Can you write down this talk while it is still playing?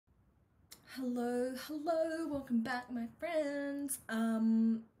Hello, welcome back, my friends.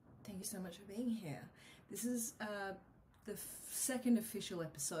 Thank you so much for being here. This is the second official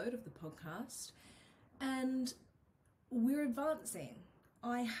episode of the podcast, and we're advancing.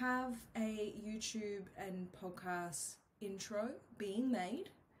 I have a YouTube and podcast intro being made,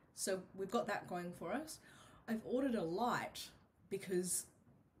 so we've got that going for us. I've ordered a light because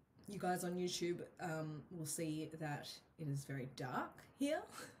you guys on YouTube will see that it is very dark here.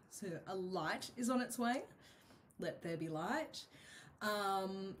 So a light is on its way. Let there be light.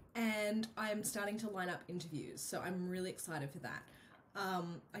 And I'm starting to line up interviews. So I'm really excited for that.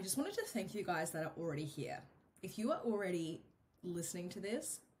 I just wanted to thank you guys that are already here. If you are already listening to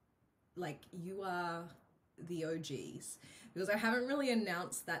this, like, you are the OGs. Because I haven't really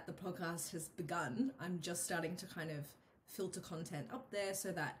announced that the podcast has begun. I'm just starting to kind of filter content up there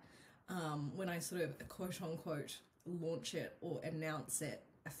so that when I sort of quote unquote launch it or announce it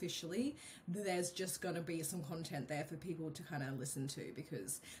officially, there's just gonna be some content there for people to kind of listen to,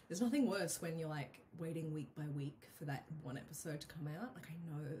 because there's nothing worse when you're like waiting week by week for that one episode to come out. Like,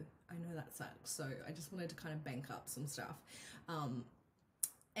 I know that sucks. So I just wanted to kind of bank up some stuff.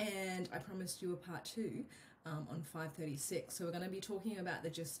 And I promised you a part two on 536. So we're going to be talking about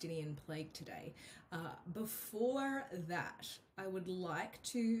the Justinian plague today. Before that, I would like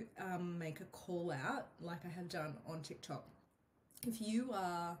to make a call out, like I have done on TikTok. If you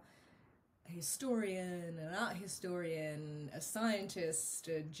are a historian, an art historian, a scientist,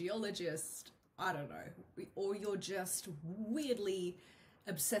 a geologist, I don't know, or you're just weirdly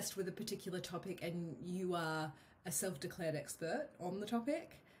obsessed with a particular topic and you are a self-declared expert on the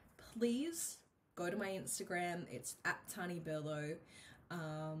topic, please go to my Instagram. It's @tinyberlo,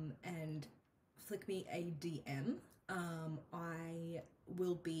 and flick me a DM. I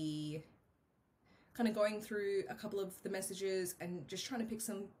will be kind of going through a couple of the messages and just trying to pick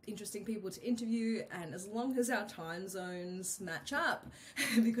some interesting people to interview, and as long as our time zones match up,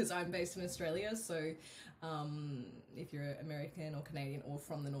 because I'm based in Australia, so if you're American or Canadian or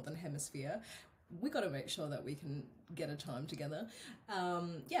from the Northern Hemisphere, we got to make sure that we can get a time together.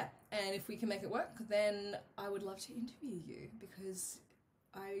 And if we can make it work, then I would love to interview you, because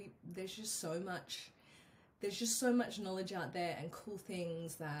there's just so much knowledge out there and cool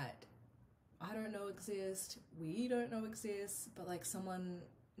things that I don't know exist, we don't know exist, but like someone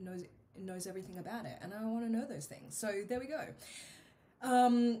knows everything about it, and I want to know those things. So there we go.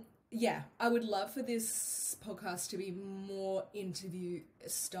 I would love for this podcast to be more interview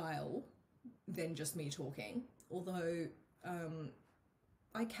style than just me talking, although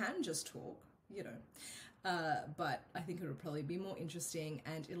I can just talk, but I think it'll probably be more interesting,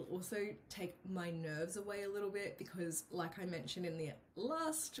 and it'll also take my nerves away a little bit, because like I mentioned in the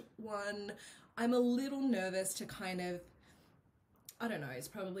last one, I'm a little nervous to kind of, I don't know, it's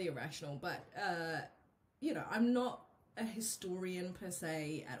probably irrational, but I'm not a historian per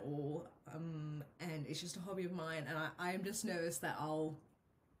se at all, and it's just a hobby of mine, and I'm just nervous that I'll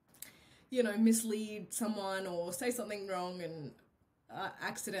mislead someone or say something wrong and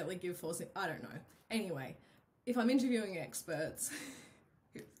accidentally give false, I don't know. Anyway, if I'm interviewing experts,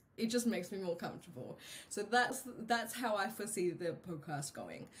 it just makes me more comfortable. So that's how I foresee the podcast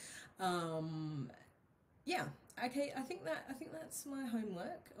going. Okay, I think that's my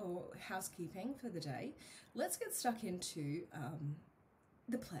homework or housekeeping for the day. Let's get stuck into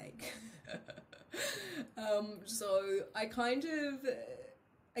the plague. So I kind of,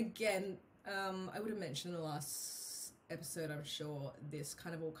 again, I would have mentioned in the last episode, I'm sure this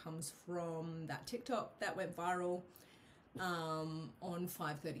kind of all comes from that TikTok that went viral on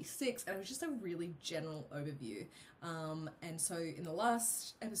 536, and it was just a really general overview. And so in the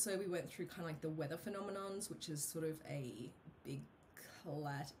last episode, we went through kind of like the weather phenomenons, which is sort of a big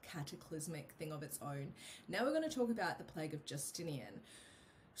cataclysmic thing of its own. Now we're going to talk about the plague of Justinian.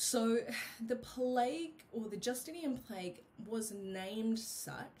 So the plague, or the Justinian plague, was named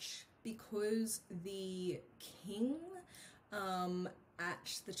such because the king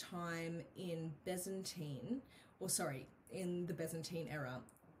at the time in the Byzantine era,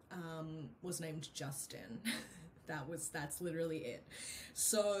 was named Justin. That's literally it.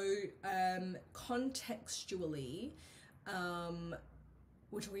 So contextually,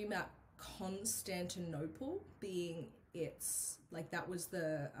 we're talking about Constantinople being its, like, that was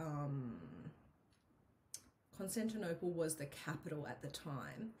the Constantinople was the capital at the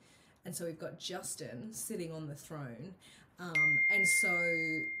time, and so we've got Justin sitting on the throne, and so,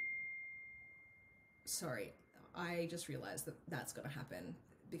 sorry, I just realized that that's going to happen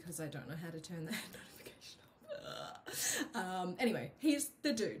because I don't know how to turn that notification off. Anyway, he's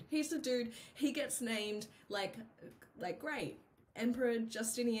the dude. He gets named, like great. Emperor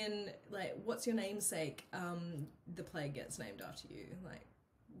Justinian, like, what's your namesake? The plague gets named after you. Like,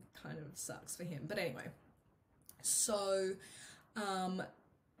 kind of sucks for him. But anyway, so the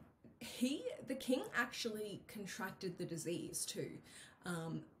king actually contracted the disease too,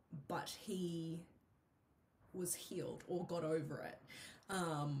 but he was healed or got over it,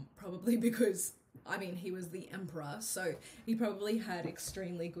 probably because, I mean, he was the emperor, so he probably had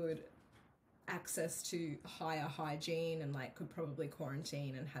extremely good access to higher hygiene and like could probably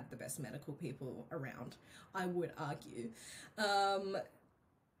quarantine and had the best medical people around, I would argue.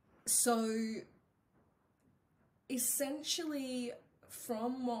 So essentially,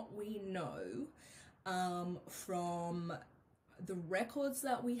 from what we know, from the records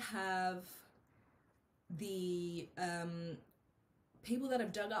that we have, the people that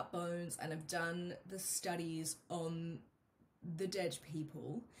have dug up bones and have done the studies on the dead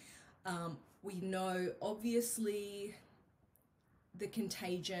people, we know obviously the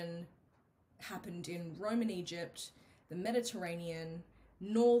contagion happened in Roman Egypt, the Mediterranean,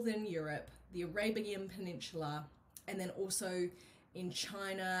 Northern Europe, the Arabian Peninsula, and then also in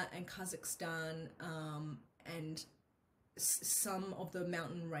China and Kazakhstan, and some of the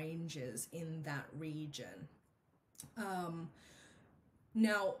mountain ranges in that region.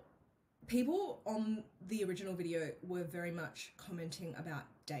 Now, people on the original video were very much commenting about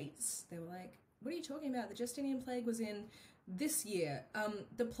dates. They were like, what are you talking about? The Justinian plague was in this year.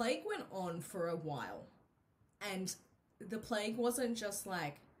 The plague went on for a while, and the plague wasn't just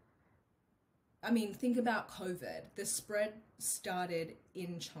like, I mean, think about COVID. The spread started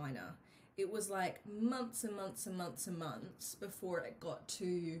in China. It was like months and months and months and months before it got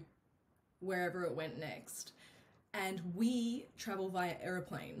to wherever it went next. And we travel via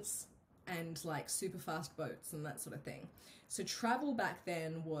airplanes and like super fast boats and that sort of thing. So travel back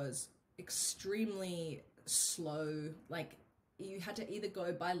then was extremely slow. Like, you had to either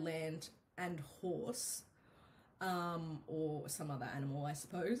go by land and horse, or some other animal, I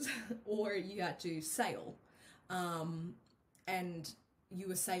suppose, or you had to sail. And you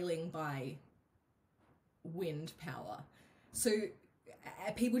were sailing by wind power. So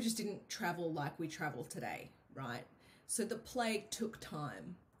people just didn't travel like we travel today, right? So the plague took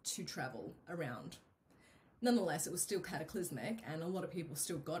time to travel around. Nonetheless, it was still cataclysmic, and a lot of people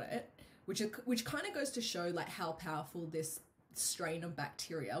still got it, which kind of goes to show like how powerful this strain of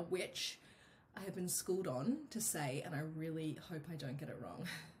bacteria, which I have been schooled on to say, and I really hope I don't get it wrong,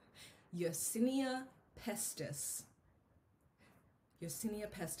 Yersinia pestis. Yersinia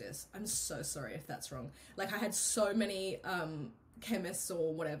pestis. I'm so sorry if that's wrong. Like, I had so many chemists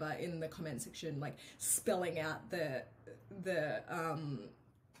or whatever in the comment section, like, spelling out the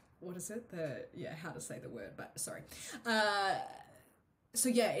what is it? How to say the word, but sorry. So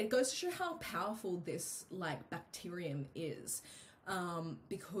yeah, it goes to show how powerful this like bacterium is,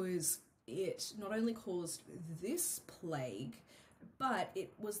 because it not only caused this plague, but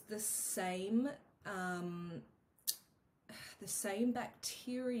it was the same bacterium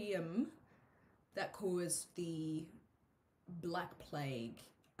that caused the Black Plague,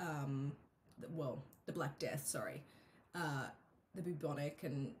 the Black Death, sorry, the bubonic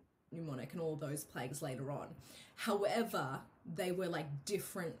and pneumonic and all those plagues later on. However, they were like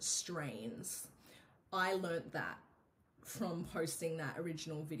different strains. I learnt that from posting that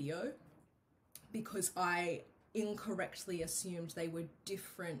original video because I incorrectly assumed they were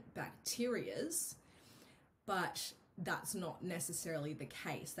different bacterias, but that's not necessarily the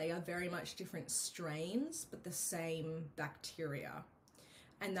case. They are very much different strains, but the same bacteria.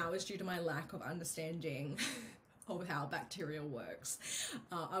 And that was due to my lack of understanding of how bacteria works.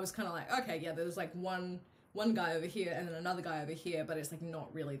 I was kind of like, okay, yeah, there's like one guy over here and then another guy over here, but it's like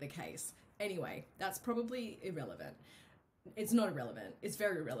not really the case. Anyway, that's probably irrelevant. It's not irrelevant. It's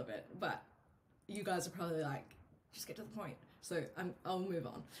very relevant, but you guys are probably like, just get to the point. So I'll move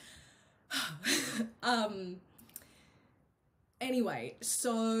on. Anyway,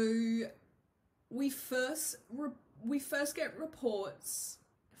 so we first get reports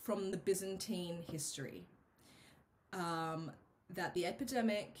from the Byzantine history that the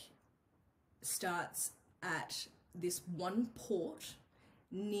epidemic starts at this one port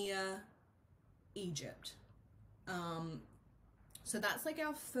near Egypt. So that's like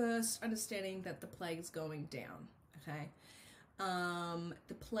our first understanding that the plague is going down, okay?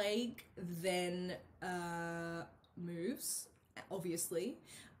 The plague then moves, obviously,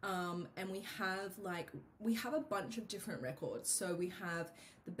 and we have a bunch of different records. So we have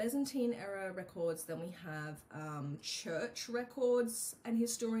the Byzantine era records, then we have church records and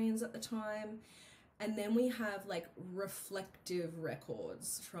historians at the time, and then we have like reflective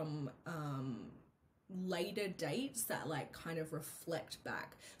records from later dates that like kind of reflect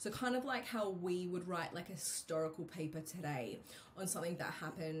back. So kind of like how we would write like a historical paper today on something that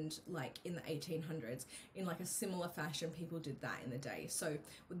happened like in the 1800s, in like a similar fashion people did that in the day. So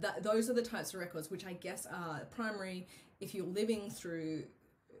those are the types of records which I guess are primary. If you're living through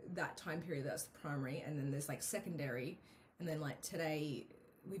that time period, that's the primary, and then there's like secondary, and then like today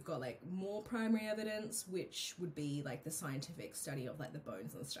we've got like more primary evidence, which would be like the scientific study of like the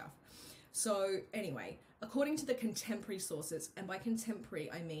bones and stuff. So anyway, according to the contemporary sources, and by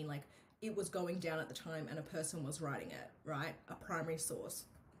contemporary I mean like it was going down at the time and a person was writing it, right? A primary source.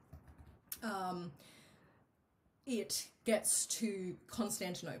 It gets to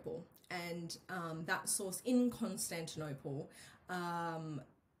Constantinople, and that source in Constantinople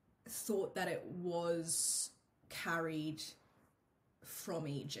thought that it was carried from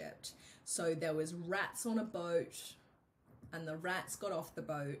Egypt. So there was rats on a boat, and the rats got off the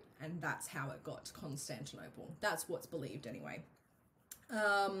boat, and that's how it got to Constantinople. That's what's believed anyway.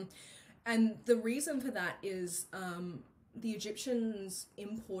 And the reason for that is the Egyptians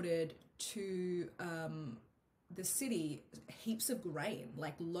imported to the city heaps of grain,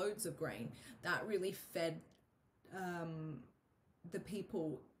 like loads of grain, that really fed the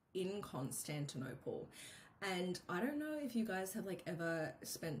people in Constantinople. And I don't know if you guys have like ever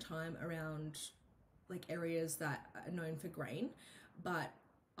spent time around like areas that are known for grain, but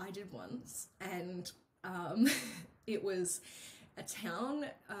I did once, and it was a town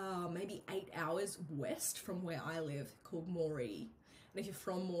maybe 8 hours west from where I live called Moree. And if you're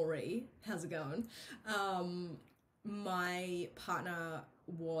from Moree, how's it going? My partner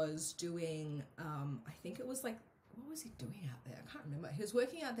was doing, I think it was like, what was he doing out there? I can't remember. He was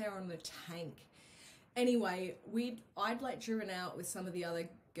working out there on the tank. Anyway, I'd like driven out with some of the other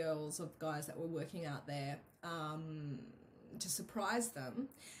girls of guys that were working out there to surprise them.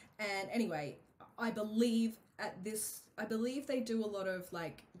 And anyway, I believe they do a lot of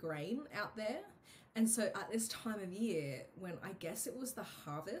like grain out there. And so at this time of year, when I guess it was the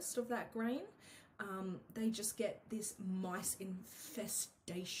harvest of that grain, they just get this mice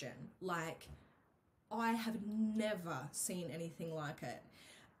infestation. Like, I have never seen anything like it.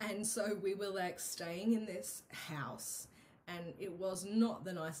 And so we were like staying in this house, and it was not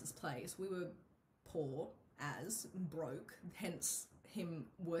the nicest place. We were poor as broke, hence him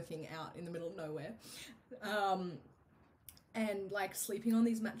working out in the middle of nowhere. And like sleeping on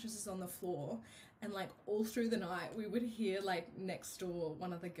these mattresses on the floor, and like all through the night we would hear like next door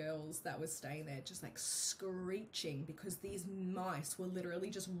one of the girls that was staying there just like screeching because these mice were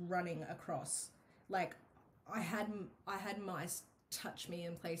literally just running across. Like I had mice touch me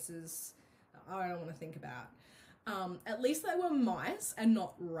in places I don't want to think about. At least they were mice and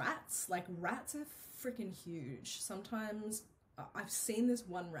not rats. Like rats are freaking huge. Sometimes I've seen this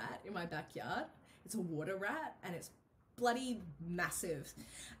one rat in my backyard. It's a water rat and it's bloody massive.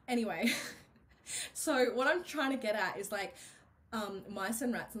 Anyway, so what I'm trying to get at is like mice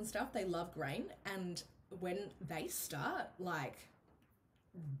and rats and stuff, they love grain, and when they start, like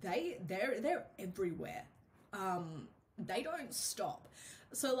they're everywhere. They don't stop.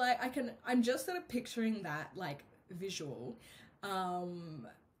 So like I'm just sort of picturing that like visual.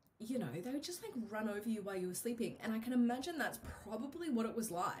 You know, they would just like run over you while you were sleeping, and I can imagine that's probably what it was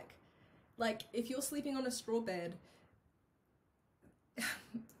like. Like if you're sleeping on a straw bed,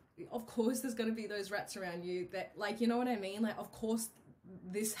 of course there's going to be those rats around you that, like, you know what I mean? Like, of course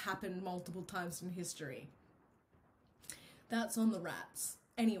this happened multiple times in history. That's on the rats.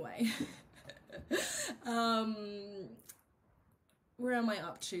 Anyway, where am I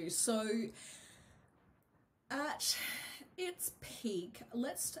up to? So at its peak,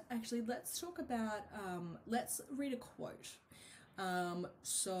 let's talk about, let's read a quote. I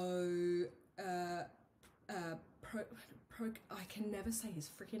can never say his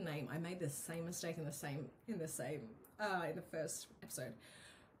freaking name. I made the same mistake in the first episode.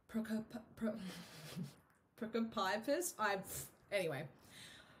 Procopius. Anyway,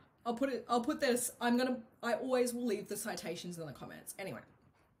 I'll put this. I always will leave the citations in the comments. Anyway,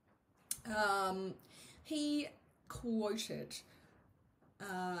 he quoted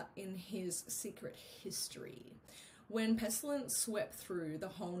in his Secret History, when pestilence swept through the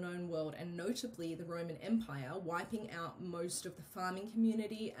whole known world, and notably the Roman Empire, wiping out most of the farming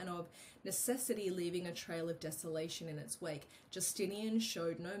community and of necessity leaving a trail of desolation in its wake, Justinian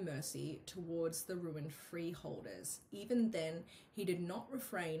showed no mercy towards the ruined freeholders. Even then, he did not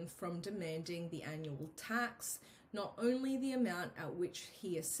refrain from demanding the annual tax, not only the amount at which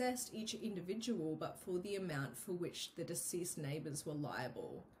he assessed each individual, but for the amount for which the deceased neighbours were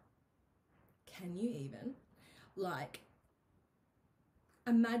liable. Can you even? Like,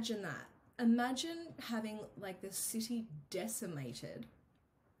 imagine that. imagine having like the city decimated,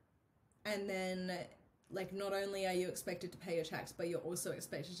 and then like not only are you expected to pay your tax, but you're also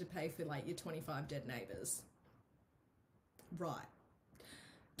expected to pay for like your 25 dead neighbors. Right.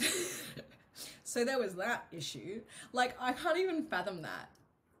 So there was that issue. Like, I can't even fathom that.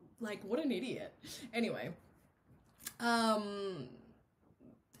 Like, what an idiot. Anyway,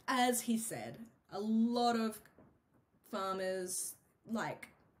 as he said, a lot of farmers,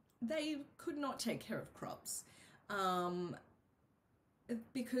 like, they could not take care of crops.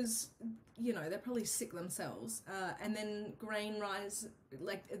 Because, you know, they're probably sick themselves. And then grain rise,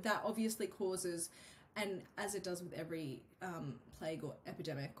 like, that obviously causes, and as it does with every plague or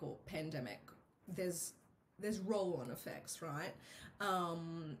epidemic or pandemic, there's roll-on effects, right?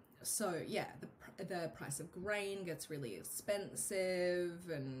 So yeah, the price of grain gets really expensive,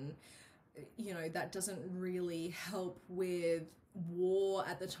 and you know that doesn't really help with war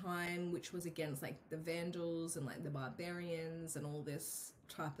at the time, which was against like the Vandals and like the barbarians and all this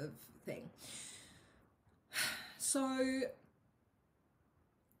type of thing. So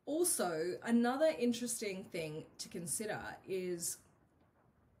also another interesting thing to consider is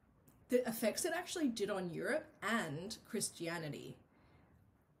the effects it actually did on Europe and Christianity.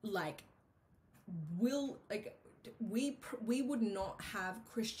 Like, we would not have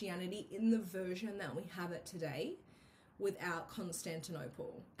Christianity in the version that we have it today without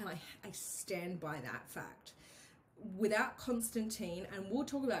Constantinople, and I stand by that fact. Without Constantine, and we'll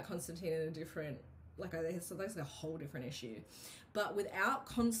talk about Constantine in a different, like, so that's a whole different issue, but without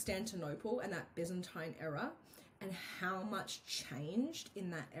Constantinople and that Byzantine era, and how much changed in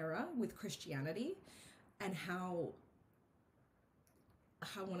that era with Christianity, and how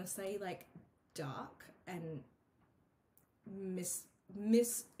I want to say like dark and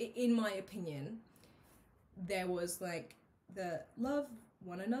in my opinion, there was like the love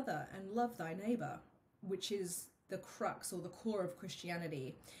one another and love thy neighbor, which is the crux or the core of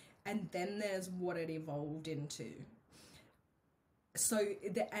Christianity, and then there's what it evolved into. So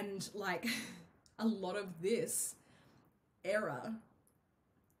and like a lot of this era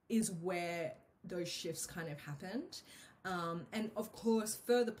is where those shifts kind of happened, and of course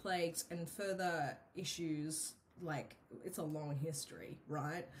further plagues and further issues, like it's a long history,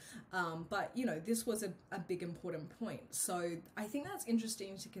 right? But you know, this was a big important point, so I think that's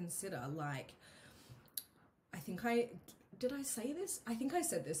interesting to consider. Like, did I say this? I think I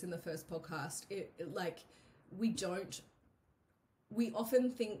said this in the first podcast. Like, we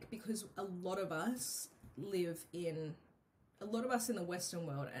often think, because a lot of us in the Western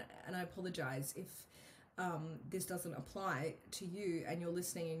world, and I apologize if this doesn't apply to you and you're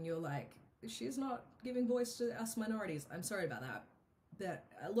listening and you're like, she's not giving voice to us minorities. I'm sorry about that. But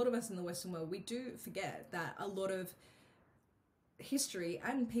a lot of us in the Western world, we do forget that a lot of history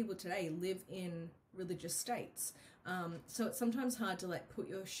and people today live in religious states. So it's sometimes hard to like put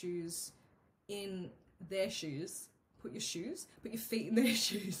your shoes in their shoes, put your feet in their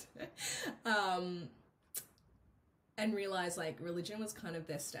shoes, and realize like religion was kind of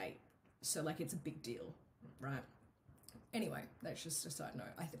their state. So like it's a big deal, right? Anyway, that's just a side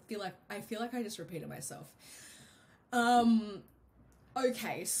note. I feel like I just repeated myself.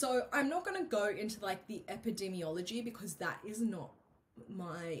 Okay, so I'm not going to go into like the epidemiology, because that is not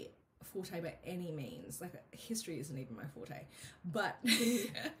my forte by any means. Like, history isn't even my forte, but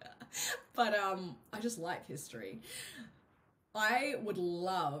I just like history. I would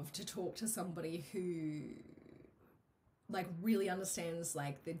love to talk to somebody who like really understands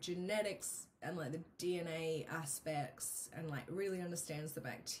like the genetics and like the DNA aspects, and like really understands the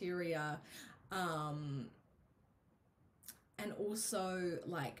bacteria, and also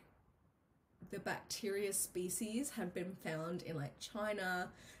like the bacteria species have been found in like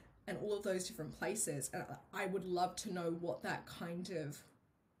China and all of those different places, and I would love to know what that kind of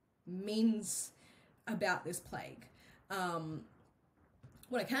means about this plague.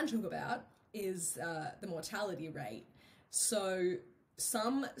 What I can talk about is the mortality rate. So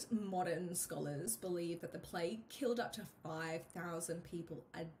some modern scholars believe that the plague killed up to 5,000 people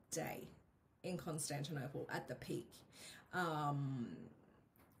a day in Constantinople at the peak.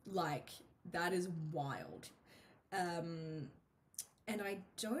 Like, that is wild. And I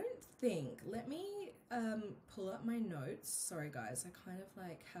don't think, let me pull up my notes. Sorry guys, I kind of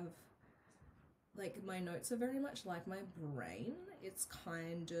like have, like, my notes are very much like my brain. It's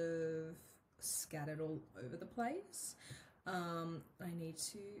kind of scattered all over the place. I need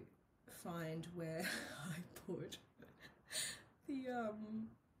to find where I put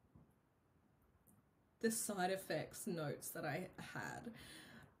the side effects notes that I had.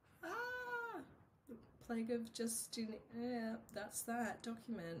 plague of Justinian. Yeah, that's that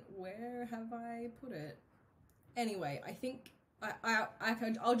document. Where have I put it? Anyway, I think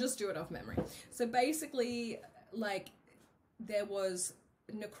I'll just do it off memory. So basically, like, there was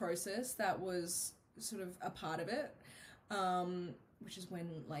necrosis that was sort of a part of it, which is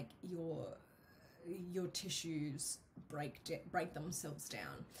when like your tissues break themselves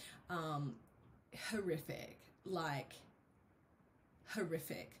down. Horrific, like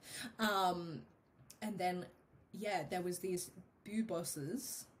horrific. And then yeah, there was these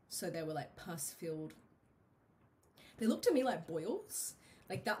bulbuses, so they were like pus filled. They looked to me like boils.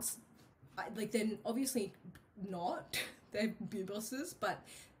 Like that's like they're obviously not. They're bulbuses, but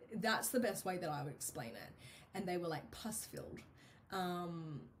that's the best way that I would explain it. And they were like pus filled.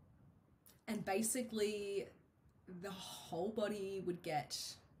 And basically the whole body would get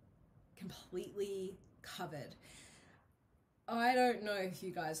completely covered. I don't know if you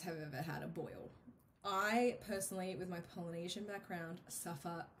guys have ever had a boil. I personally, with my Polynesian background,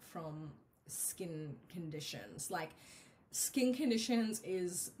 suffer from skin conditions. Like, skin conditions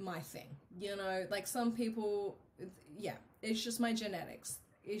is my thing. You know, like some people, yeah, it's just my genetics.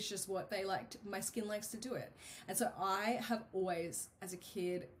 It's just what they like. My skin likes to do it. And so I have always, as a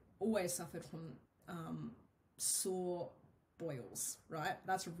kid, always suffered from sore boils, right?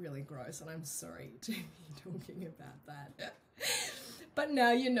 That's really gross, and I'm sorry to be talking about that. But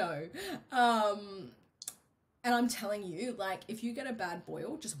now you know. And I'm telling you, like, if you get a bad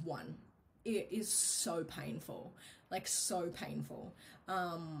boil, just one, it is so painful. Like, so painful.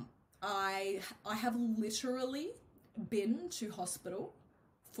 I have literally been to hospital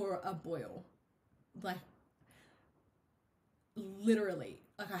for a boil. Like, literally.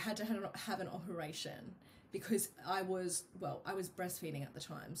 Like, I had to have an operation because I was breastfeeding at the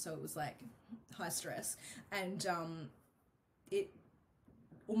time, so it was like high stress, and it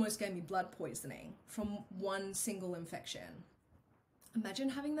almost gave me blood poisoning from one single infection. Imagine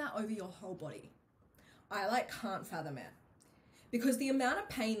having that over your whole body. I like can't fathom it, because the amount of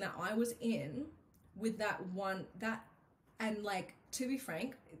pain that I was in with that, and like, to be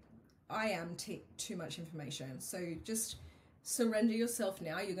frank, I am too much information, so just surrender yourself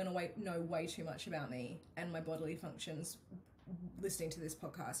now. You're going to know way too much about me and my bodily functions listening to this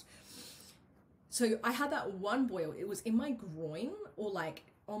podcast. So I had that one boil. It was in my groin, or like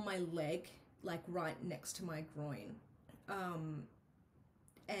on my leg, like right next to my groin.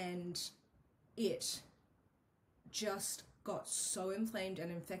 And it just got so inflamed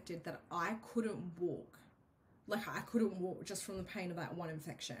and infected that I couldn't walk. Like, I couldn't walk just from the pain of that one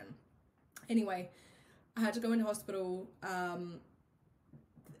infection. Anyway, I had to go into hospital.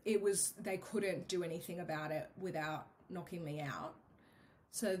 They couldn't do anything about it without knocking me out.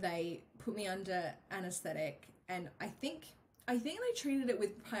 So they put me under anesthetic, and I think they treated it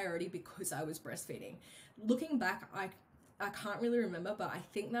with priority because I was breastfeeding. Looking back, I can't really remember, but I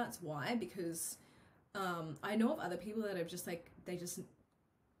think that's why, because I know of other people that have just like, they just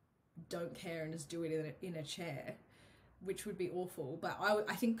don't care and just do it in a chair, which would be awful. But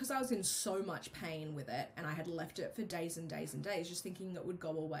I think because I was in so much pain with it, and I had left it for days and days and days, just thinking it would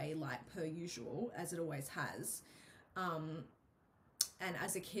go away like per usual, as it always has. And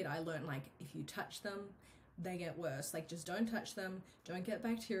as a kid, I learned, like, if you touch them, they get worse. Like, just don't touch them. Don't get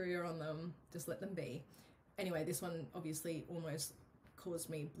bacteria on them. Just let them be. Anyway, this one obviously almost caused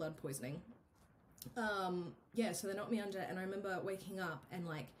me blood poisoning. Yeah, so they knocked me under, and I remember waking up and,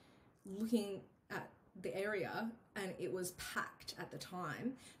 like, looking at the area, and it was packed at the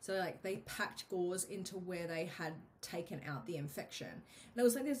time. So, like, they packed gauze into where they had taken out the infection. And it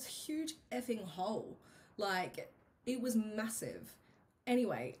was like this huge effing hole. Like, it was massive.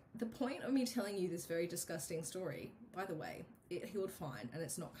 Anyway, the point of me telling you this very disgusting story, by the way, it healed fine and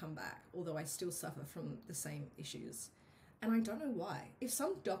it's not come back, although I still suffer from the same issues. And I don't know why. If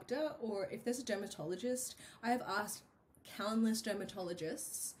some doctor, or if there's a dermatologist, I have asked countless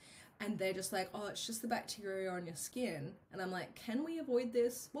dermatologists, and they're just like, oh, it's just the bacteria on your skin. And I'm like, can we avoid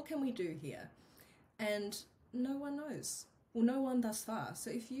this? What can we do here? And no one knows. Well, no one thus far. So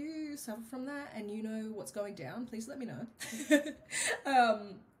if you suffer from that and you know what's going down, please let me know.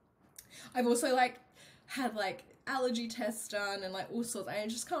 I've also like had like allergy tests done and like all sorts. I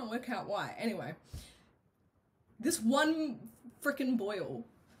just can't work out why. Anyway, this one freaking boil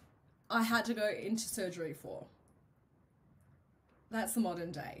I had to go into surgery for. That's the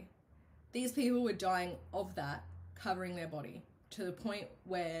modern day. These people were dying of that, covering their body, to the point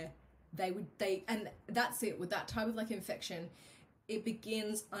where and that's it, with that type of like infection, it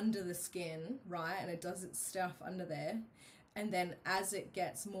begins under the skin, right? And it does its stuff under there. And then as it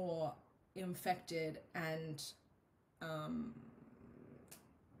gets more infected and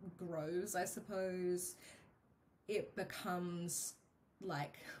grows, I suppose, it becomes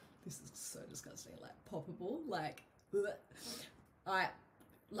like, this is so disgusting, like poppable, like, ugh.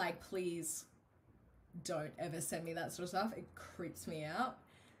 Please don't ever send me that sort of stuff. It creeps me out.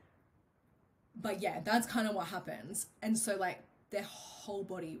 But yeah, that's kind of what happens. And so like their whole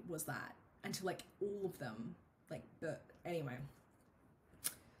body was that until like all of them, like, but anyway,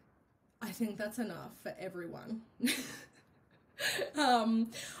 I think that's enough for everyone. I'm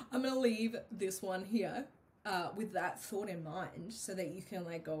gonna leave this one here with that thought in mind so that you can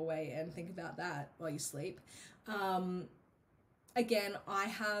like go away and think about that while you sleep. Again, I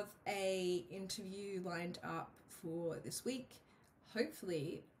have a interview lined up for this week.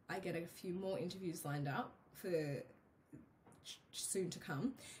 Hopefully I get a few more interviews lined up for soon to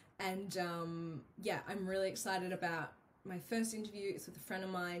come. And yeah, I'm really excited about my first interview. It's with a friend of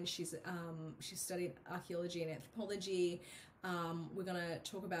mine. She's studied archaeology and anthropology. We're gonna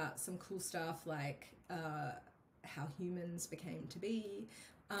talk about some cool stuff like how humans became to be.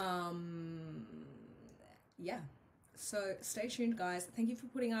 Yeah, so stay tuned, guys. Thank you for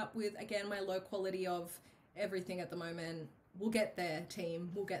putting up with, again, my low quality of everything at the moment. We'll get there,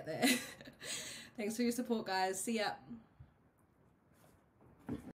 team. We'll get there. Thanks for your support, guys. See ya.